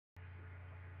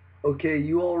Okay,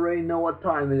 you already know what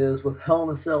time it is with Hell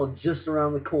in a Cell just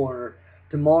around the corner.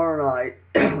 Tomorrow night,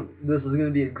 this is going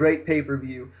to be a great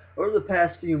pay-per-view. Over the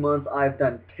past few months, I've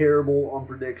done terrible on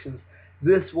predictions.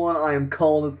 This one, I am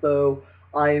calling it though.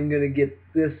 I am going to get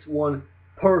this one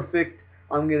perfect.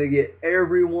 I'm going to get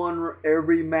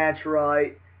every match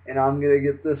right, and I'm going to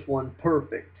get this one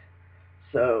perfect.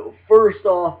 So, first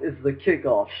off is the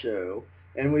kickoff show.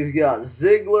 And we've got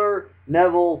Ziggler,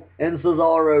 Neville, and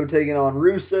Cesaro taking on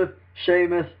Rusev,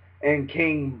 Sheamus, and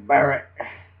King Barrett.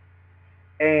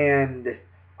 And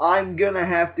I'm going to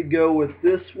have to go with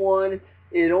this one.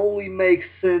 It only makes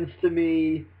sense to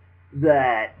me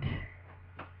that...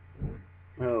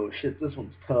 Oh, shit, this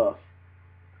one's tough.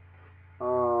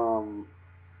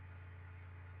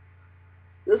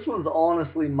 This one's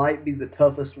honestly might be the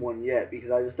toughest one yet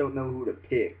because I just don't know who to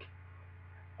pick.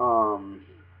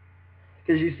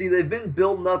 Because you see, they've been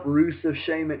building up Rusev,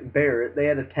 Sheamus, and Barrett. They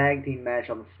had a tag team match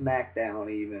on SmackDown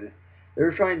even.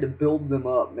 They're trying to build them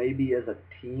up, maybe as a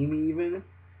team even.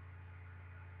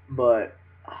 But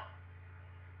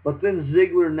then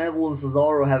Ziggler, Neville, and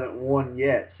Cesaro haven't won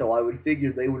yet, so I would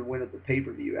figure they would win at the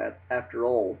pay-per-view. After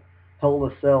all, Hell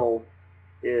in a Cell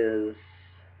is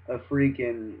a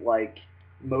freaking, like,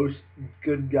 most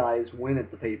good guys win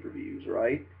at the pay-per-views,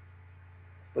 right?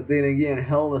 But then again,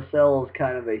 Hell in a Cell is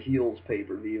kind of a heels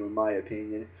pay-per-view in my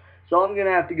opinion. So I'm going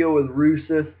to have to go with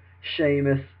Rusev,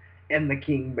 Sheamus, and the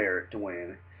King Barrett to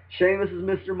win. Sheamus is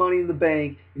Mr. Money in the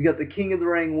Bank. You've got the King of the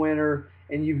Ring winner,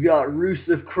 and you've got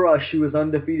Rusev Crush, who is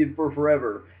undefeated for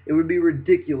forever. It would be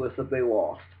ridiculous if they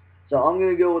lost. So I'm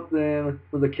going to go with them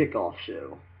for the kickoff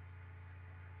show.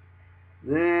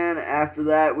 Then after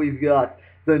that, we've got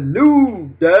the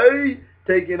New Day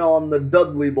taking on the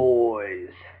Dudley Boys.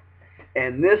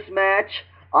 And this match,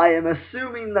 I am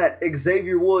assuming that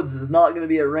Xavier Woods is not going to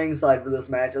be at ringside for this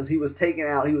match, as he was taken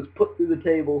out. He was put through the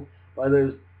table by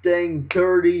those dang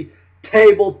dirty,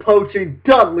 table-poaching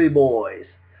Dudley Boys.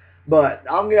 But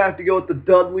I'm going to have to go with the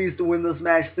Dudleys to win this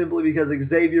match simply because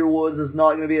Xavier Woods is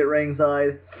not going to be at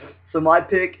ringside. So my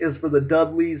pick is for the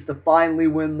Dudleys to finally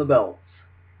win the belts.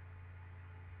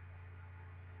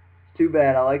 Too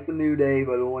bad. I like the New Day,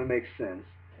 but it only makes sense.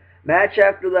 Match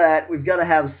after that, we've got to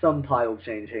have some title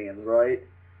change hands, right?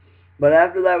 But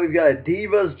after that, we've got a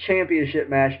Divas Championship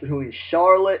match between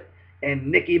Charlotte and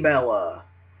Nikki Bella.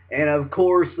 And of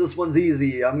course, this one's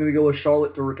easy. I'm going to go with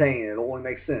Charlotte to retain. It only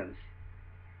makes sense.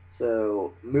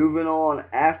 So, moving on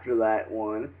after that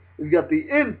one, we've got the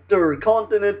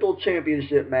Intercontinental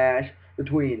Championship match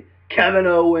between Kevin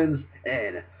Owens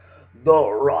and the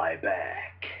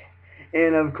Ryback.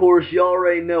 And of course, you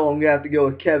already know I'm going to have to go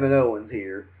with Kevin Owens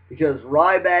here, because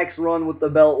Ryback's run with the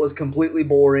belt was completely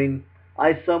boring.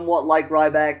 I somewhat like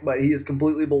Ryback, but he is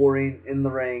completely boring in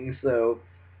the ring, so...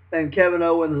 And Kevin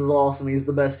Owens is awesome. He's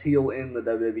the best heel in the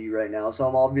WWE right now, so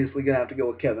I'm obviously going to have to go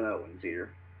with Kevin Owens here.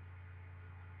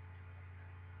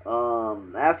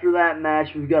 After that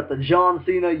match, we've got the John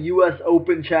Cena U.S.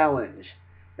 Open Challenge.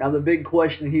 Now, the big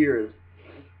question here is,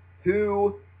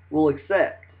 who will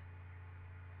accept?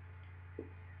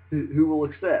 Who will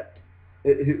accept?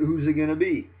 Who's it going to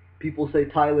be? People say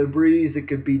Tyler Breeze. It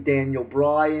could be Daniel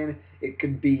Bryan. It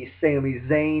could be Sami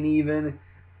Zayn even.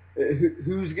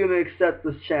 Who's going to accept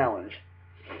this challenge?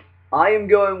 I am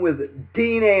going with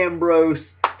Dean Ambrose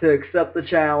to accept the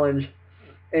challenge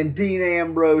and Dean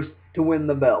Ambrose to win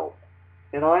the belt.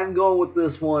 And I'm going with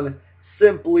this one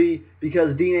simply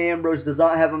because Dean Ambrose does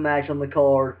not have a match on the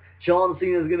card. John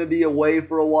Cena is going to be away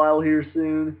for a while here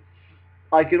soon.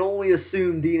 I can only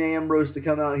assume Dean Ambrose to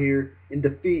come out here and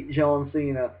defeat John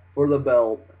Cena for the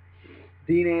belt.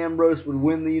 Dean Ambrose would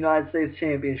win the United States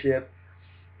Championship.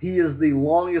 He is the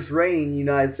longest reigning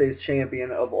United States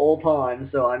champion of all time,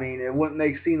 so I mean, it wouldn't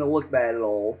make Cena look bad at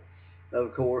all,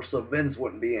 of course, so Vince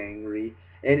wouldn't be angry.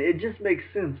 And it just makes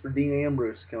sense for Dean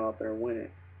Ambrose to come out there and win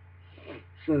it,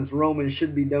 since Roman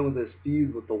should be done with his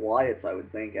feud with the Wyatts, I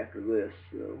would think, after this.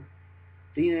 So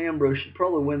Dean Ambrose should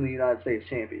probably win the United States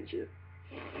Championship.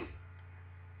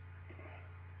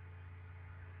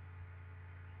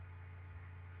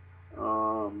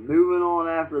 Moving on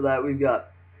after that, we've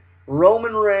got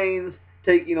Roman Reigns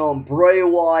taking on Bray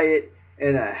Wyatt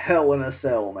in a Hell in a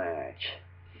Cell match.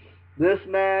 This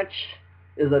match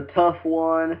is a tough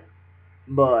one,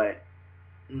 but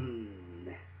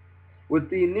with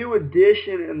the new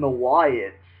addition in the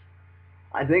Wyatts,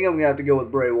 I think I'm going to have to go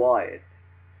with Bray Wyatt.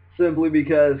 Simply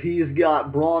because he's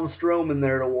got Braun Strowman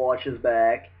there to watch his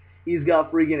back. He's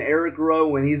got freaking Eric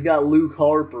Rowan. He's got Luke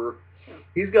Harper.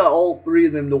 He's got all three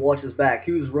of them to watch his back.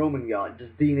 Who's Roman got?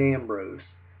 Just Dean Ambrose.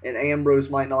 And Ambrose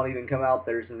might not even come out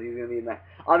there since he's going to be in that.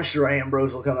 I'm sure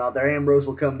Ambrose will come out there. Ambrose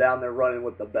will come down there running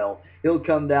with the belt. He'll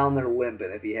come down there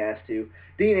limping if he has to.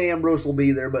 Dean Ambrose will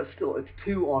be there, but still, it's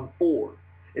 2-on-4.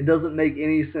 It doesn't make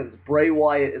any sense. Bray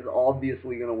Wyatt is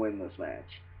obviously going to win this match.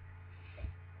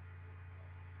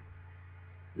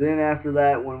 Then after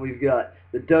that, when we've got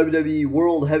the WWE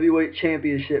World Heavyweight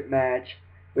Championship match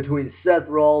between Seth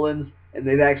Rollins, and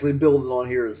they've actually built it on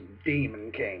here as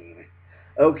Demon Kane.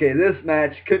 Okay, this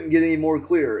match couldn't get any more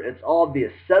clear. It's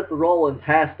obvious. Seth Rollins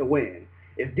has to win.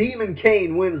 If Demon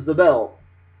Kane wins the belt,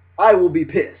 I will be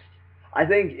pissed. I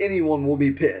think anyone will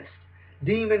be pissed.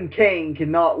 Demon Kane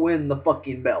cannot win the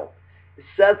fucking belt.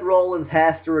 Seth Rollins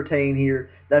has to retain here.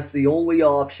 That's the only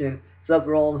option. Seth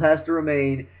Rollins has to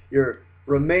remain your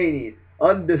remaining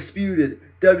undisputed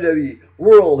WWE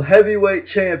World Heavyweight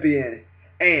Champion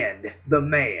and the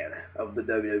man of the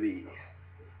WWE.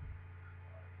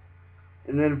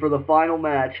 And then for the final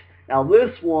match, now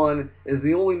this one is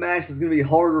the only match that's going to be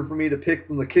harder for me to pick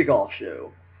from the kickoff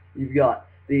show. You've got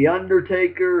The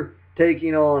Undertaker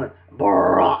taking on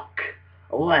Brock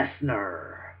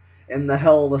Lesnar in the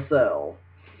Hell in a Cell.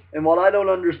 And what I don't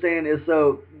understand is,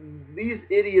 so these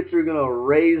idiots are going to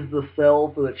raise the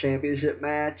cell for the championship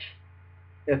match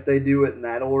if they do it in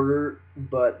that order,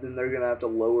 but then they're going to have to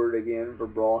lower it again for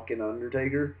Brock and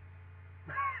Undertaker.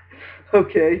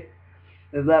 Okay.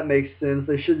 If that makes sense,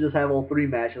 they should just have all three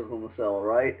matches on the cell,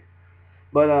 right?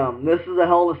 But this is a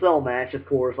Hell in a Cell match, of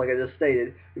course, like I just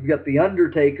stated. We've got The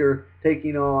Undertaker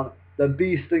taking on the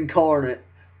Beast Incarnate,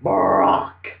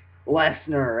 Brock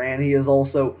Lesnar, and he is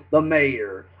also the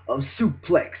mayor of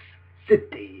Suplex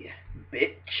City,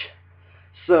 bitch.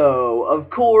 So, of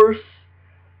course,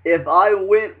 if I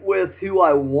went with who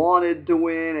I wanted to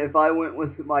win, if I went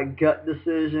with my gut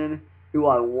decision, who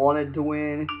I wanted to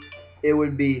win, it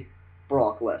would be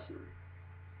Brock Lesnar.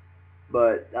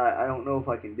 But I don't know if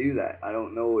I can do that. I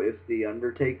don't know if The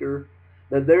Undertaker...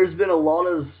 There's been a lot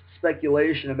of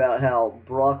speculation about how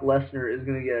Brock Lesnar is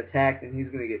going to get attacked and he's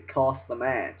going to get cost the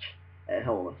match at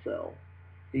Hell in a Cell.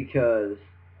 Because,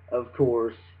 of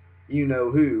course, you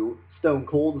know who, Stone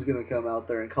Cold is going to come out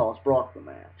there and cost Brock the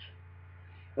match.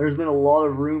 There's been a lot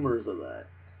of rumors of that.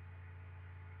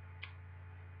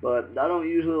 But I don't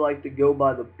usually like to go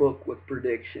by the book with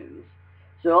predictions.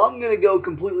 So I'm going to go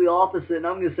completely opposite, and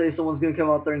I'm going to say someone's going to come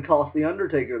out there and cost The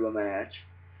Undertaker the match.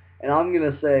 And I'm going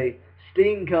to say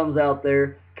Sting comes out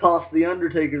there, costs The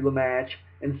Undertaker the match,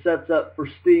 and sets up for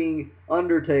Sting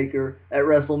Undertaker at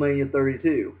WrestleMania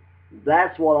 32.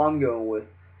 That's what I'm going with.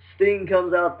 Sting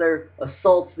comes out there,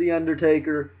 assaults The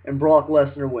Undertaker, and Brock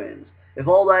Lesnar wins. If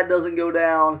all that doesn't go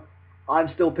down,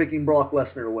 I'm still picking Brock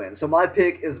Lesnar to win. So my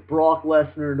pick is Brock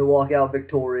Lesnar to walk out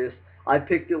victorious. I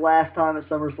picked it last time at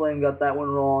SummerSlam, got that one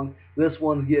wrong. This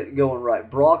one's going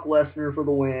right. Brock Lesnar for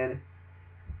the win.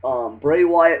 Bray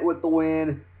Wyatt with the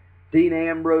win. Dean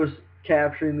Ambrose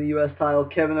capturing the U.S. title.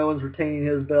 Kevin Owens retaining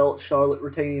his belt. Charlotte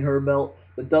retaining her belt.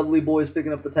 The Dudley Boys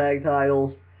picking up the tag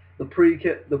titles. The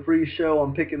pre-show,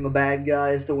 I'm picking the bad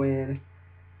guys to win.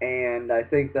 And I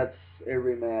think that's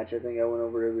every match. I think I went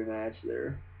over every match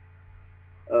there.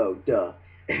 Oh, duh.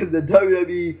 And the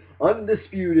WWE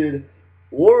Undisputed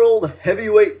World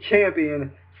Heavyweight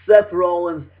Champion, Seth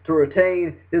Rollins, to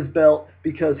retain his belt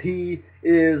because he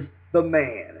is the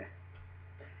man.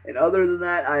 And other than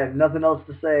that, I have nothing else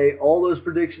to say. All those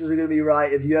predictions are going to be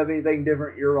right. If you have anything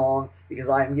different, you're wrong, because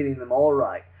I am getting them all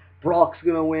right. Brock's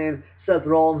going to win. Seth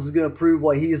Rollins is going to prove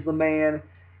why he's the man.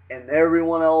 And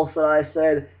everyone else that I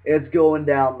said, it's going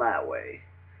down that way.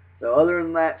 So other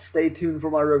than that, stay tuned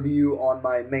for my review on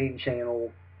my main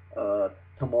channel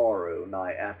tomorrow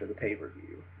night after the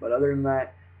pay-per-view. But other than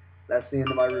that, that's the end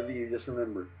of my review. Just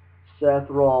remember, Seth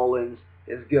Rollins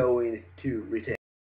is going to retain.